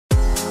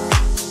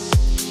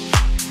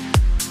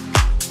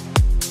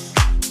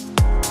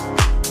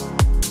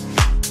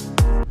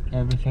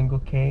everything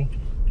okay,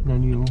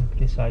 then you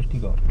decide to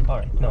go. All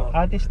right, now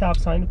at the stop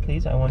sign,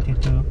 please, I want you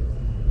to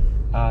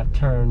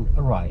turn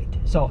right.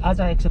 So as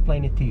I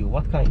explained it to you,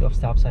 what kind of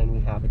stop sign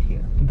we have it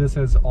here? This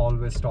is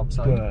always stop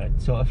sign.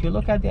 Good. So if you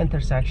look at the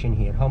intersection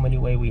here, how many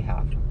way we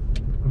have?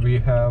 We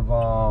have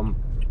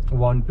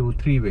 1, 2,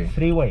 3 way.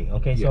 3 way.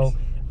 Okay, Yes. so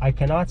I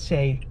cannot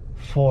say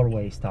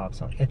 4-way stop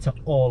sign. It's an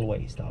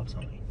all-way stop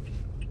sign.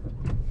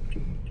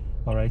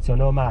 All right, so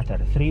no matter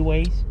 3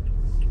 ways,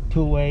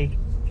 2 way,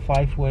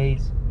 5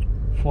 ways,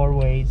 4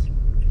 ways,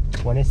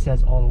 when it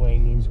says all way,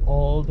 means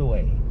all the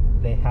way.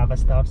 They have a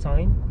stop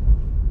sign,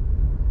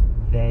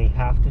 they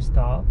have to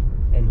stop,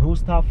 and who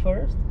stop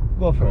first?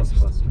 Go first.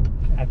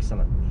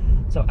 Excellent.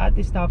 So at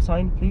the stop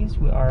sign, please,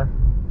 we are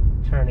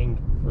turning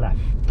left.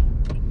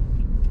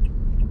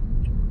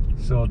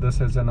 So this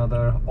is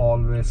another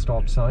always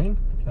stop sign,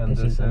 and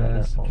this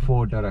is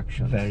 4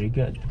 directions. Very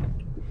good.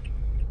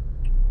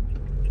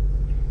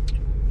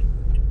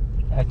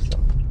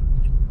 Excellent.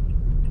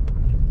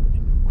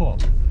 Cool.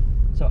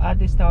 So at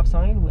the stop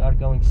sign, we are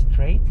going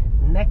straight.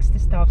 Next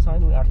stop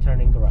sign, we are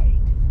turning right.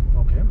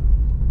 Okay.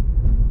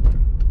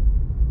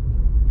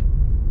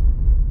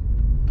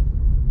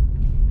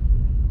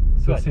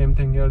 So Good. same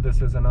thing here,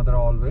 this is another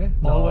all-way.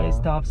 Always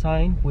stop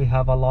sign, we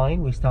have a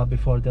line, we stop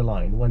before the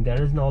line. When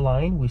there is no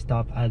line, we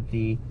stop at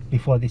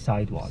before the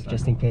sidewalk,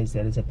 just in case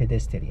there is a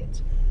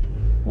pedestrians.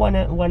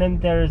 When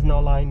there is no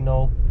line,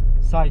 no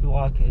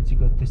sidewalk, it's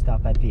good to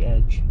stop at the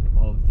edge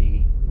of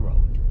the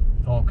road.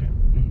 Okay.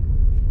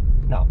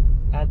 Now,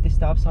 at the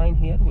stop sign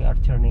here, we are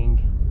turning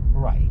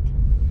right.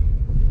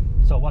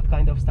 So what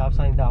kind of stop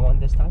sign that one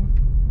this time?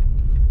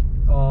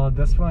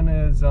 This one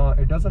is,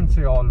 it doesn't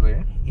say all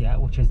way. Yeah,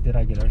 which is the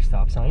regular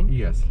stop sign.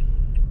 Yes.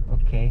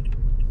 Okay.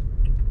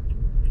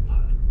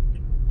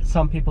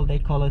 Some people, they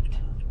call it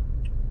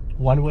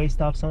one-way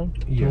stop sign,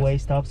 Yes. two-way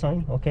stop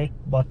sign, okay?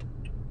 But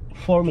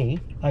for me,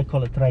 I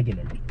call it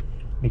regular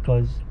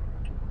because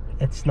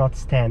it's not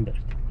standard.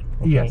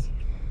 Okay? Yes.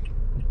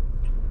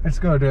 It's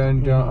good,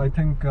 and I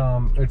think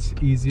it's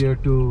easier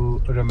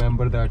to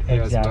remember that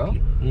here as well.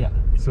 Exactly. Yeah.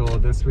 So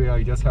this way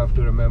I just have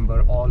to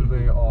remember all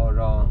way or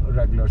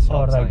regular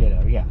stop Or sign.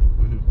 regular, yeah.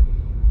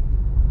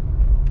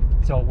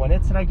 So when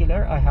it's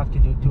regular, I have to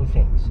do 2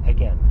 things.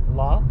 Again,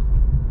 law,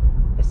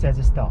 it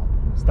says stop.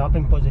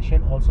 Stopping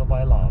position also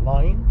by law.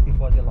 Line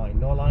before the line,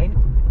 no line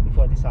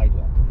before the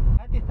sidewalk.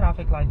 At the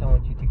traffic light, I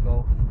want you to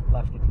go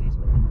left, please,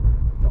 man.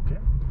 Okay.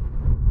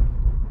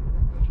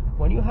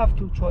 When you have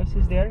 2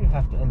 choices there, you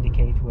have to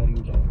indicate where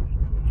you're going.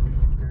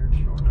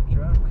 Shoulder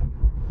check.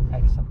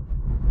 Excellent.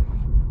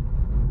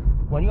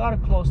 When you are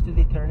close to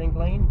the turning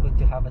lane, good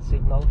to have a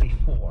signal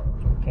before,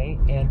 okay?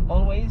 And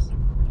always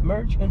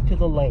merge into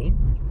the lane,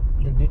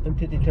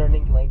 into the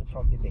turning lane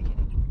from the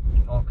beginning.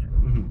 Okay.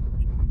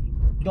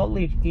 Don't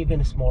leave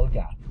even a small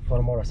gap for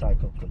a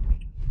motorcycle could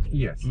be.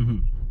 Yes.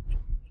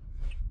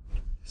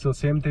 So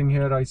same thing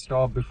here, I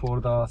stop before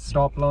the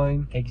stop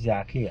line.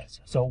 Exactly, yes.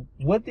 So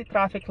with the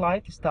traffic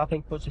light,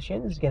 stopping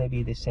position is going to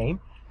be the same,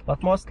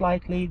 but most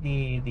likely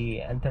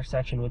the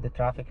intersection with the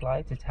traffic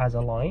light, it has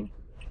a line.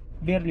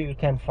 Barely you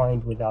can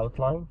find without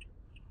line,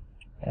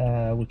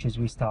 which is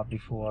we stop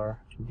before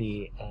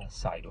the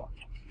sidewalk.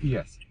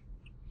 Yes.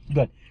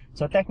 Good.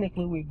 So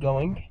technically we're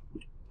going.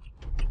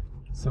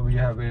 So we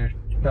have a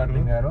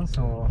turning arrow,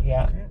 so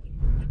Yeah. okay.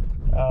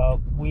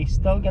 We're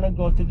still gonna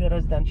go to the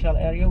residential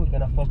area. We're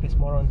gonna focus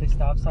more on the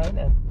stop sign,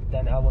 and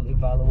then I will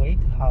evaluate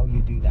how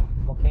you do that.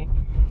 Okay.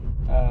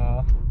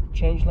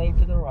 Change lane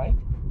to the right.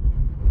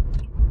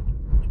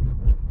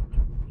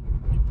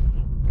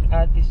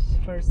 At this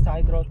first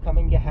side road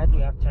coming ahead,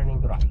 we are turning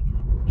right,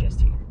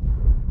 just here.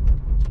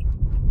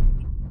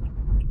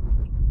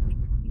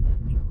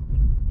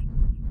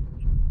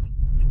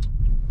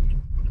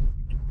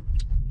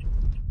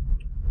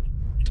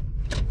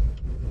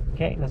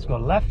 Okay, let's go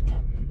left.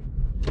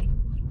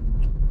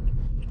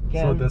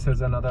 Again, So this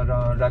is another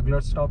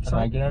regular stop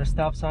sign. regular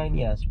stop sign,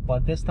 yes,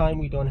 but this time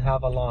we don't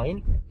have a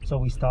line, so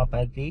we stop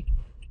at the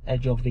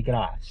edge of the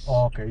grass.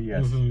 Okay,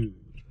 yes.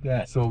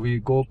 Good. So we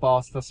go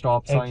past the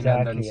stop sign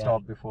and then yeah.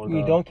 stop before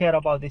We the... don't care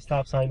about the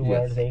stop sign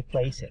where Yes. they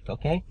place it,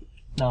 okay?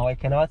 Now I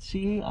cannot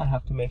see, I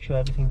have to make sure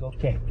everything's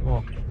okay.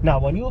 Okay. Now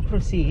when you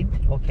proceed,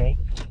 okay,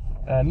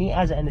 me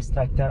as an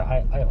instructor,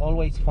 I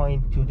always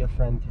find 2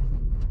 different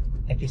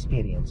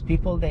experience.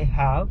 People, they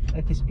have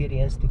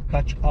experience to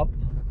catch up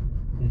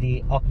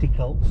the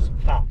obstacles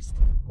fast,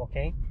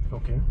 okay?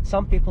 Okay.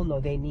 Some people know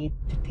they need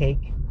to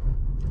take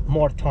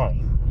more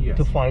time Yes.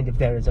 to find if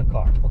there is a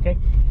car, okay?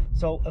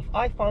 So if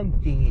I found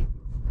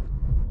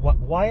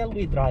while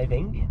we're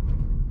driving,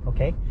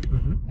 okay,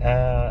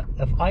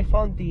 if I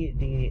found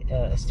the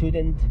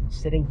student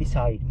sitting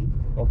beside me,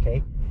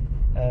 okay,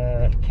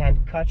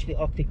 can catch the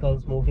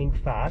obstacles moving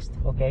fast,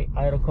 okay,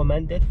 I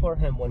recommend it for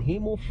him when he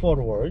move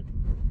forward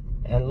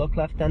and look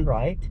left and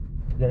right,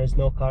 there is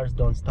no cars,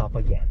 don't stop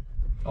again.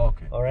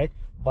 Okay. All right,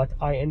 but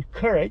I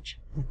encourage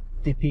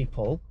the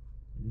people,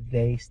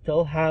 they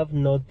still have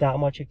not that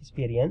much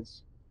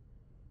experience,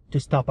 to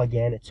stop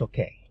again. It's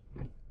okay.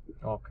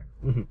 Okay.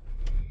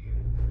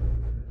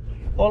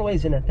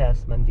 always in a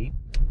test, Mandeep,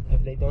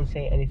 if they don't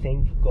say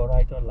anything, go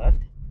right or left,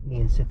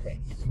 means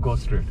straight. Go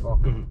straight.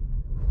 Okay. Mhm.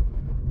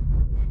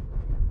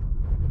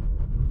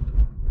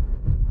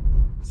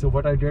 So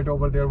what I did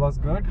over there was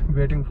good,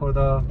 waiting for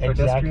the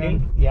pedestrian.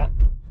 Exactly, yeah.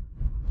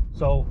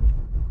 So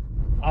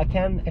I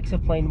can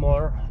explain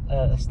more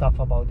stuff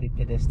about the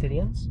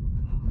pedestrians,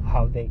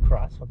 how they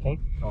cross, okay?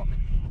 Okay.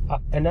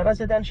 In a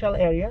residential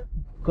area,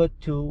 good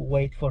to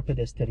wait for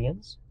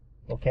pedestrians,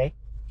 okay?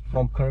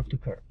 From curb to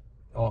curb,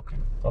 Okay.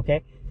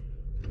 okay?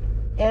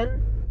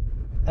 And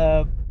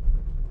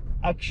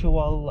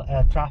actual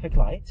traffic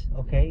lights,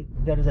 okay?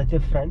 There is a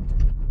different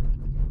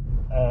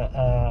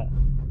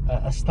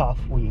stuff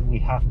we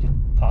have to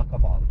talk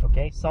about,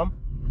 okay?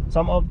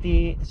 Some of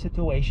the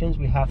situations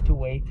we have to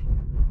wait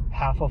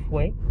half of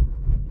way,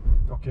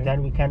 Okay.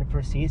 then we can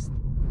proceed.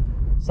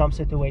 Some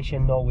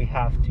situation, no, we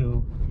have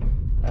to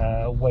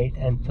wait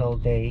until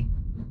they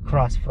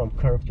cross from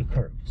curb to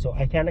curb. So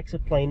I can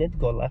explain it.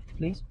 Go left,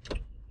 please.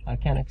 I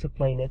can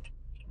explain it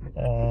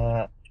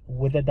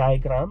with a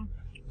diagram,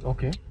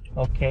 Okay.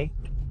 okay?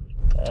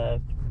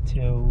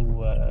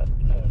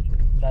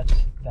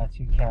 That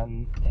you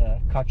can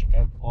catch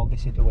all the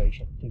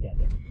situation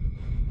together.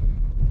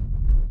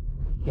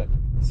 Good.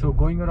 So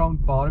going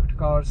around parked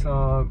cars,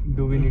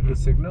 do we need to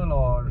signal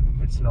or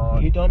it's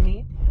not? You don't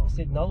need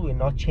signal. We're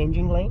not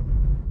changing lane.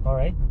 All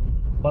right.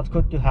 But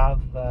good to have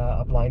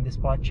a blind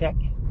spot check.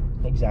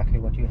 Exactly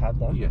what you have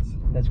done. Yes.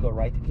 Let's go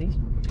right, please.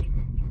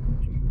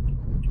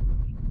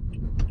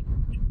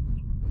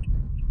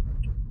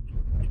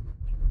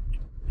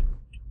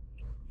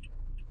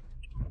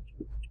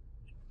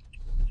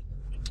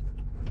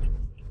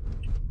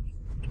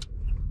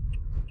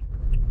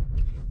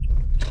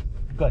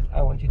 Good.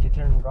 I want you to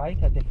turn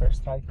right at the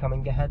first right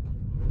coming ahead.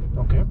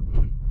 Okay.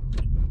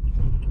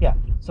 Yeah.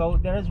 So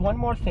there is one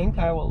more thing.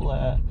 I will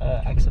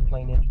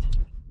explain it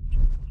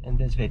in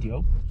this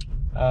video.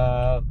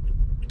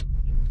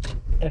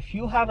 If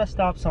you have a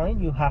stop sign,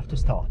 you have to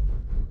stop.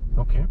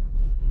 Okay.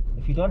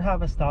 If you don't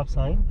have a stop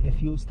sign,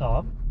 if you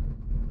stop,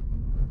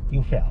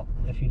 you fail.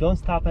 If you don't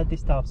stop at the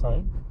stop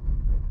sign,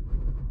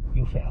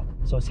 you fail.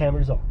 So same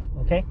result,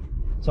 okay?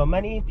 So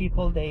many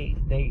people, they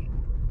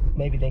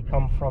maybe they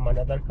come from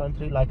another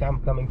country, like I'm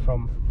coming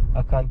from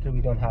a country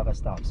we don't have a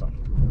stop sign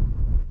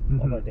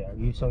over there.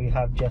 So you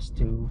have just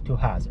to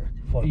hazard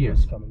for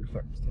who's coming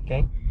first,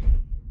 okay?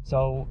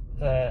 So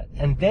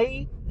and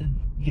the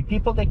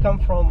people they come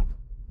from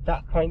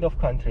that kind of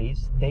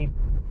countries, they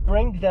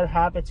bring their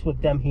habits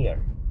with them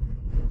here.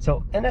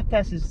 So in a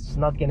test is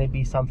not going to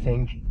be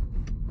something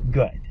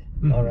good,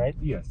 all right?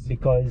 Yes.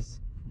 Because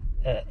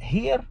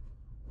here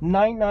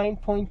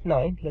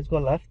 99.9, let's go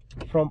left,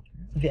 from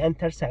the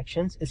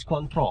intersections is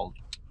controlled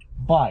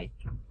by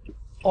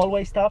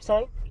always stop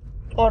sign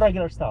or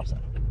regular stop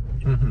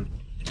sign.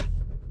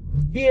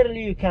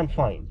 Barely you can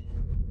find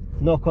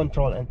no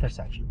control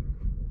intersection.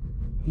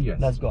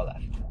 Yes. Let's go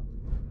left.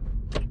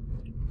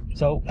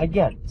 So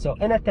again, so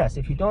in a test,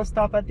 if you don't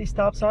stop at the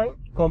stop sign,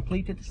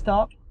 completed the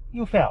stop,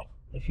 you fail.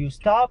 If you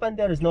stop and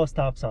there is no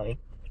stop sign,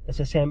 it's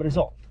the same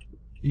result.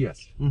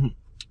 Yes.